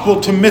gospel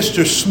to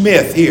Mr.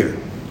 Smith here."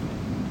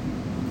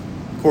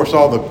 Of course,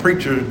 all the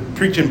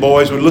preaching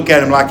boys would look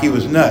at him like he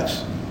was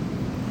nuts.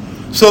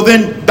 So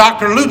then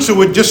Dr. Lutzer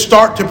would just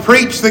start to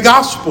preach the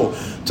gospel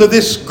to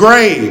this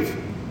grave.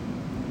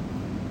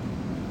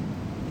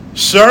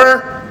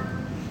 "Sir,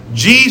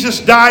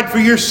 Jesus died for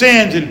your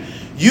sins, and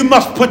you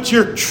must put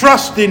your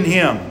trust in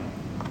Him."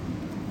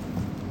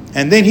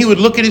 And then he would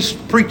look at his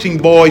preaching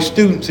boy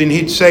students and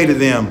he'd say to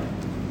them,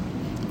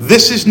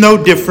 "This is no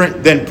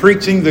different than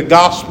preaching the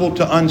gospel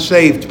to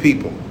unsaved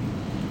people.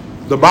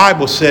 The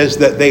Bible says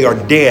that they are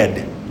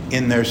dead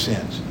in their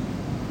sins."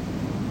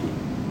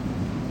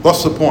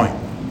 What's the point?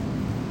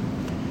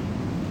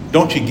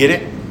 Don't you get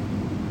it?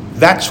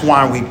 That's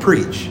why we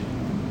preach.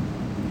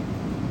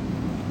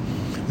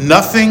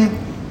 Nothing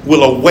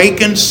will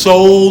awaken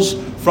souls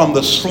from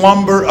the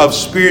slumber of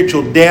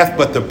spiritual death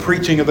but the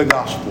preaching of the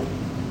gospel.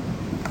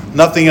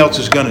 Nothing else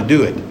is going to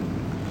do it.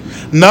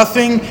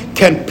 Nothing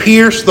can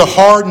pierce the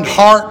hardened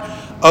heart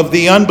of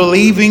the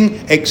unbelieving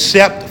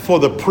except for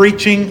the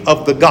preaching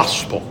of the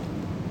gospel.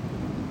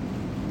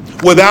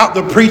 Without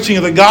the preaching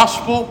of the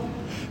gospel,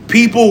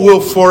 people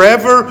will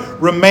forever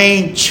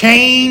remain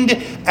chained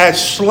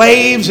as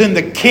slaves in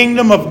the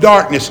kingdom of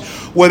darkness.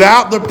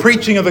 Without the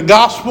preaching of the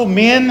gospel,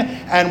 men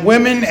and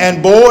women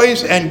and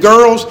boys and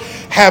girls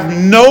have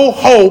no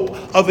hope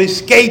of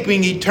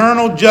escaping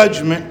eternal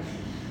judgment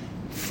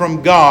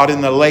from God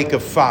in the lake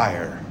of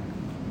fire.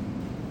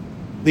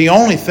 The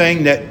only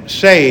thing that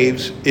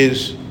saves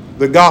is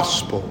the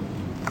gospel.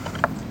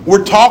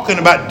 We're talking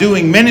about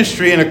doing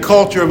ministry in a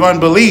culture of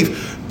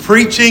unbelief.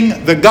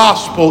 Preaching the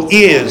gospel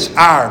is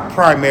our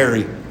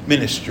primary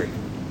ministry.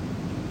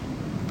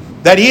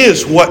 That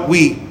is what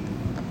we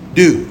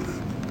do.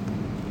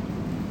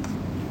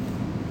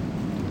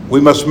 We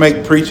must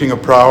make preaching a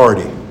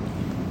priority.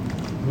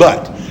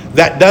 But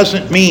that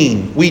doesn't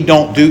mean we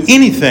don't do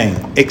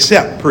anything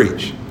except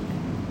preach.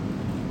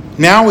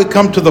 Now we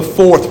come to the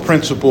fourth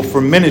principle for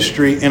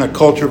ministry in a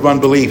culture of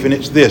unbelief, and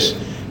it's this: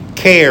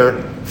 care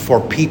for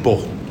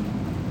people.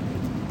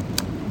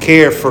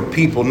 Care for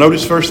people.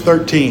 Notice verse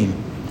 13.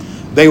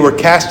 They were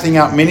casting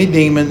out many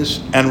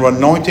demons and were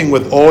anointing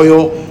with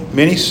oil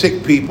many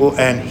sick people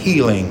and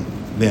healing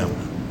them.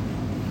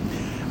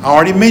 I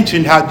already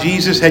mentioned how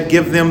Jesus had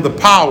given them the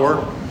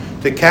power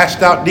to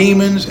cast out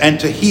demons and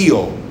to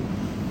heal.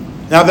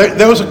 Now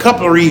there was a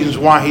couple of reasons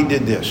why he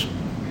did this.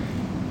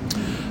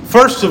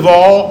 First of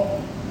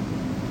all,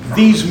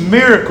 these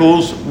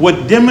miracles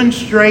would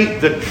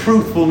demonstrate the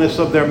truthfulness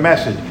of their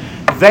message.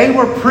 They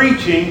were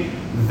preaching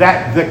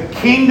that the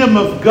kingdom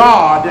of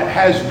God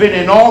has been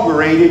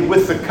inaugurated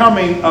with the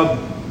coming of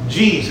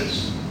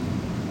Jesus.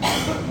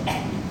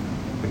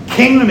 The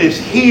kingdom is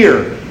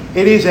here.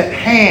 It is at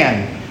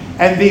hand.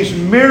 And these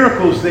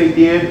miracles they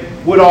did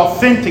would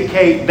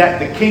authenticate that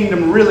the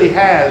kingdom really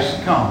has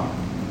come.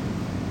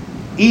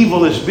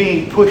 Evil is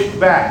being pushed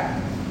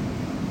back.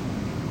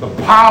 The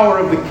power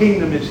of the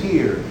kingdom is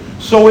here.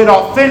 So it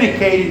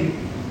authenticated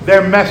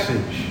their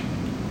message.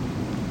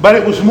 But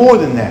it was more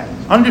than that.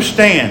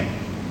 Understand,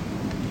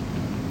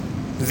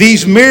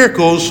 these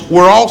miracles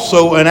were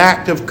also an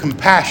act of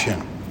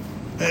compassion.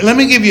 Let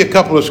me give you a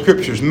couple of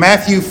scriptures.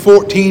 Matthew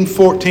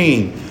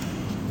 14:14.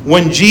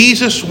 When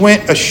Jesus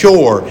went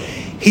ashore,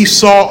 he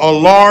saw a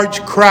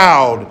large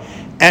crowd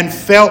and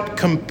felt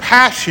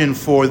compassion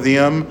for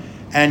them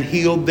and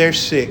healed their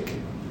sick.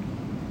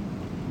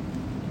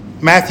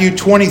 Matthew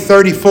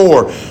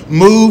 20:34.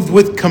 Moved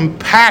with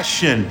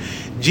compassion,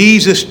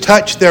 Jesus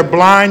touched their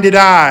blinded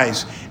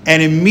eyes,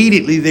 and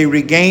immediately they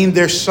regained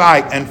their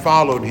sight and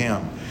followed him.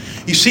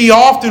 You see,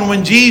 often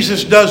when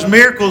Jesus does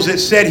miracles, it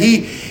said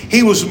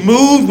he was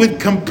moved with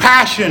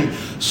compassion,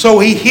 so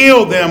he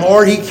healed them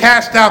or he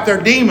cast out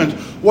their demons.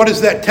 What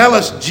does that tell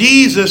us?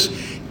 Jesus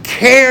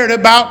cared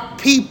about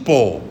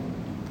people.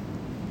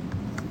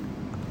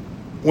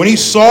 When he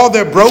saw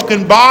their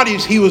broken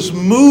bodies, he was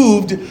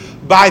moved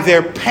by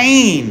their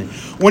pain.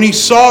 When he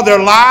saw their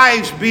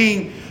lives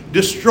being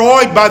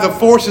destroyed by the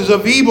forces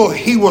of evil,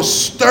 he was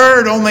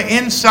stirred on the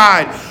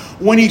inside.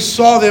 When he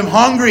saw them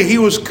hungry, he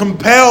was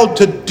compelled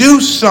to do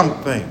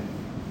something.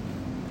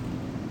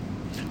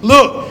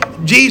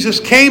 Look, Jesus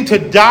came to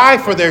die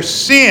for their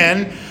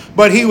sin,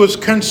 but he was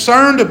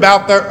concerned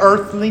about their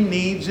earthly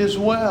needs as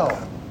well.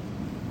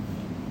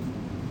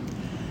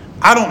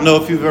 I don't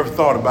know if you've ever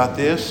thought about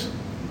this.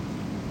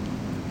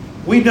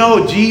 We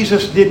know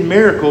Jesus did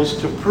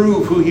miracles to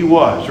prove who he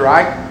was,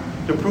 right?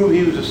 To prove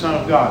he was the Son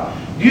of God.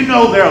 Do you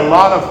know there are a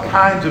lot of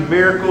kinds of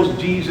miracles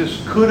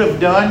Jesus could have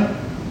done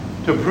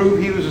to prove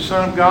he was the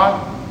Son of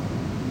God?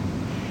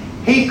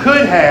 He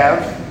could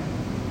have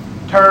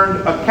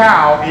turned a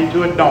cow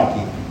into a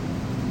donkey.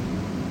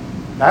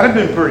 That'd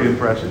have been pretty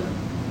impressive.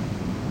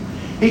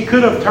 He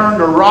could have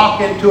turned a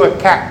rock into a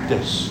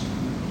cactus.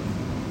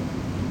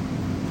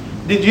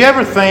 Did you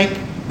ever think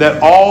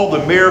that all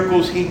the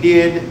miracles he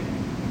did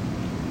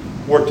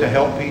were to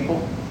help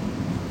people?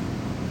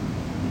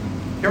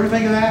 You ever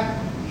think of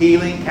that?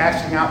 Healing,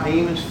 casting out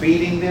demons,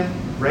 feeding them,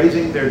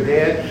 raising their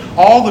dead.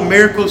 All the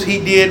miracles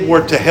he did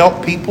were to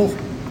help people.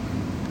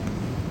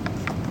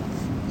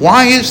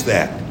 Why is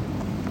that?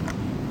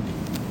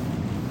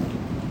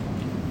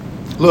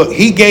 Look,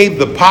 he gave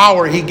the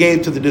power he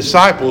gave to the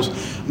disciples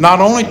not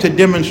only to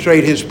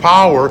demonstrate his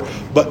power,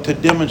 but to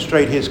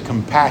demonstrate his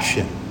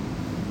compassion.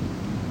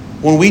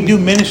 When we do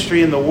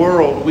ministry in the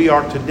world, we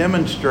are to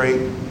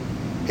demonstrate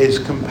his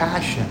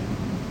compassion.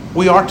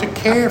 We are to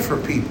care for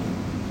people.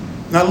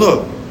 Now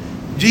look,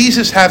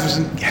 Jesus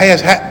hasn't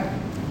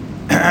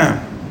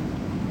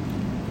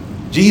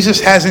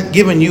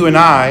given you and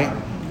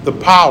I the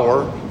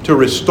power to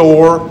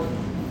restore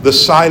the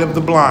sight of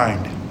the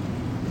blind.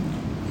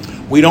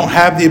 We don't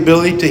have the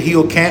ability to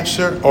heal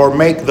cancer or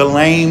make the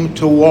lame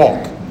to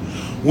walk.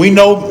 We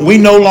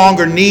no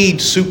longer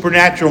need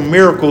supernatural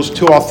miracles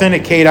to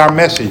authenticate our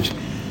message.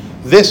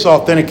 This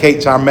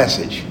authenticates our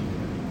message.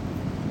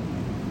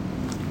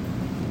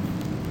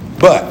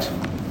 But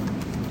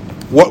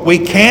what we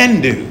can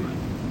do,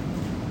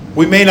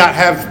 we may not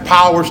have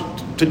powers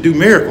to do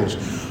miracles,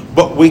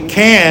 but we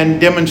can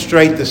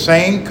demonstrate the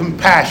same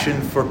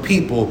compassion for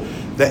people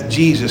that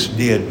Jesus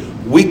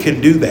did. We can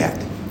do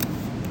that.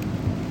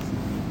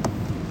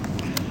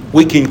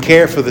 We can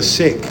care for the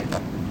sick.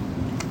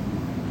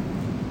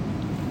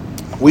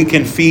 We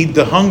can feed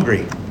the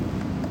hungry.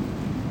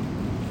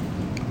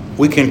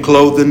 We can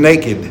clothe the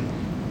naked.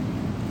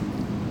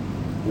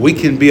 We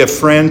can be a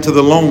friend to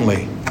the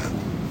lonely.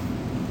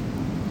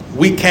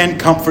 We can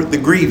comfort the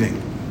grieving.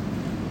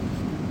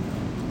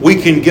 We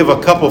can give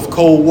a cup of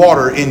cold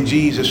water in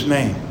Jesus'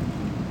 name.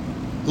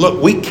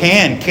 Look, we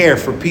can care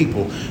for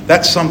people.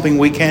 That's something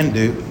we can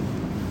do.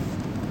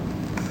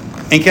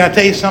 And can I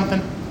tell you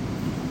something?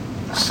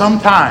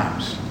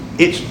 Sometimes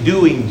it's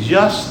doing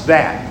just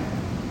that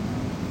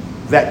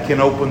can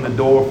open the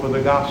door for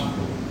the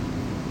gospel.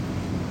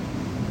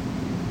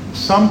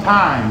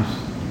 Sometimes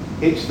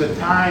it's the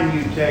time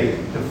you take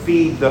to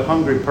feed the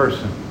hungry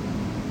person,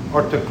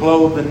 or to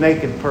clothe the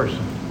naked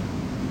person,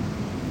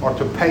 or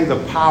to pay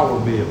the power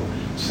bill.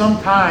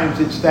 Sometimes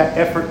it's that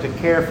effort to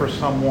care for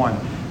someone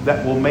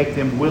that will make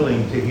them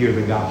willing to hear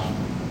the gospel.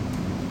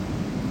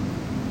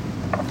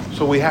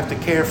 So we have to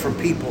care for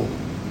people.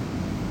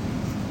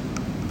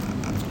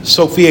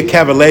 Sophia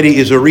Cavalletti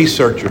is a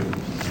researcher,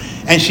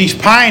 and she's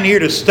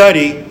pioneered a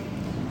study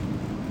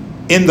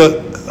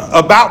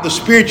about the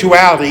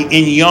spirituality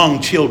in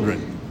young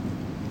children.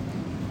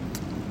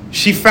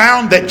 She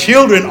found that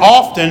children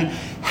often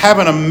have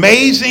an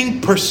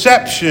amazing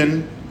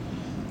perception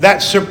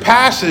that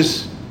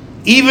surpasses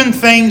even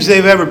things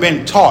they've ever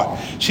been taught.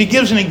 She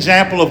gives an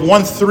example of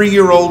one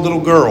 3-year-old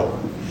little girl.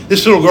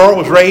 This little girl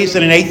was raised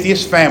in an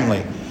atheist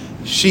family.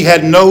 She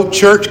had no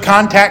church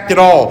contact at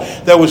all.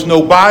 There was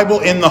no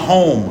Bible in the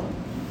home.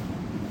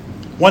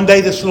 One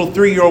day this little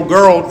 3-year-old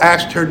girl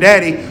asked her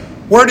daddy,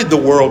 where did the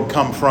world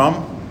come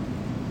from?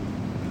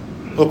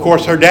 Well, of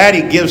course, her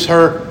daddy gives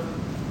her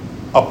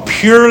a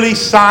purely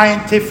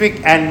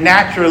scientific and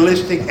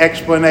naturalistic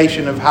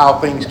explanation of how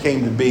things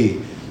came to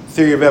be.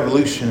 Theory of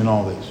evolution and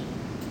all this.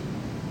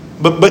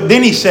 But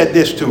then he said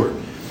this to her.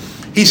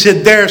 He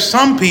said, there are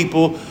some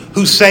people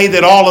who say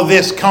that all of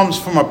this comes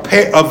from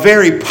a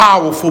very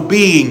powerful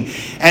being,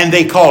 and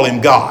they call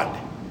him God.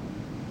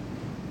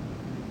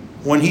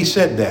 When he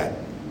said that,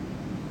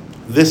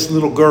 this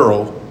little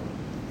girl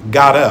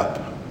got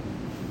up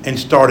and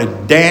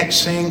started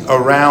dancing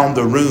around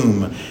the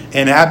room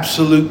in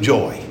absolute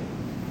joy.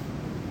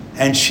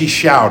 And she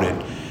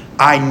shouted,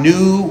 I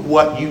knew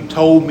what you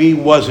told me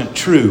wasn't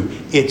true.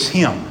 It's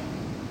him.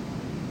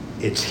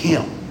 It's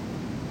him.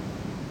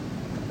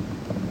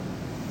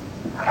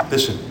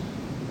 Listen.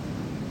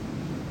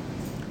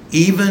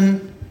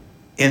 Even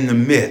in the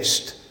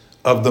midst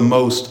of the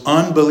most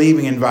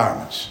unbelieving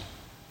environments,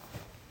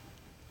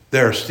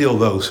 there are still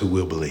those who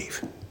will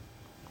believe.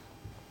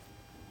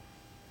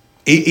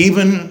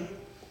 Even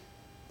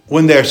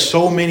when there are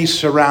so many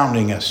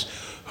surrounding us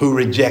who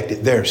reject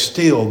it, there are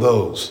still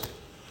those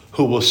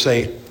who will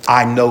say,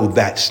 I know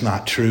that's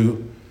not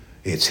true.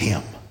 It's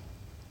him.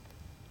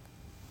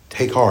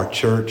 Take heart,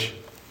 church.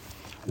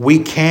 We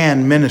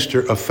can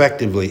minister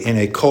effectively in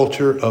a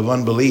culture of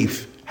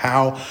unbelief.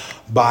 How?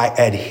 By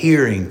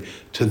adhering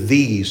to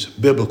these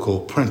biblical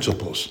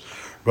principles.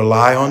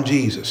 Rely on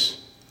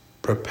Jesus.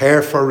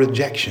 Prepare for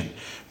rejection.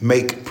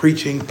 Make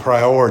preaching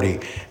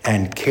priority.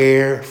 And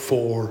care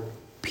for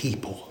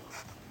people.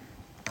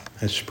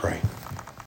 Let's pray.